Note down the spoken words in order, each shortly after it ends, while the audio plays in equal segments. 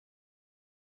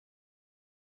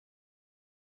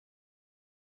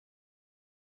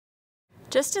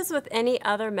Just as with any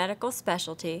other medical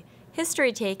specialty,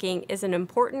 history taking is an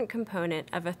important component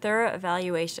of a thorough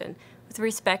evaluation with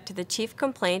respect to the chief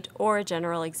complaint or a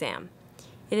general exam.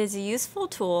 It is a useful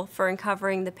tool for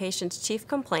uncovering the patient's chief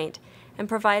complaint and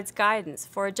provides guidance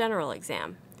for a general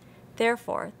exam.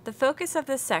 Therefore, the focus of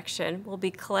this section will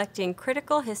be collecting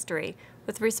critical history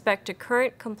with respect to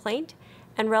current complaint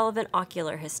and relevant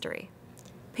ocular history.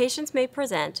 Patients may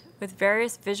present with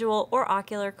various visual or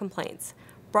ocular complaints,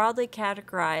 broadly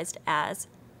categorized as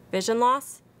vision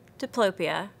loss,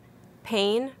 diplopia,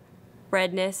 pain,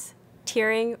 redness,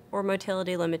 tearing, or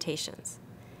motility limitations.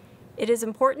 It is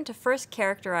important to first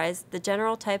characterize the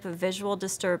general type of visual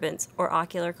disturbance or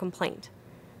ocular complaint.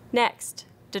 Next,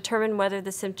 determine whether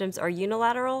the symptoms are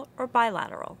unilateral or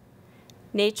bilateral.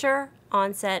 Nature,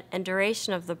 onset, and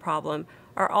duration of the problem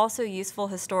are also useful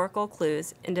historical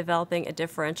clues in developing a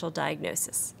differential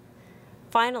diagnosis.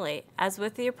 Finally, as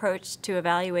with the approach to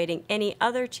evaluating any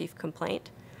other chief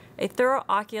complaint, a thorough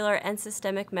ocular and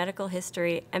systemic medical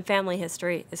history and family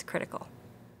history is critical.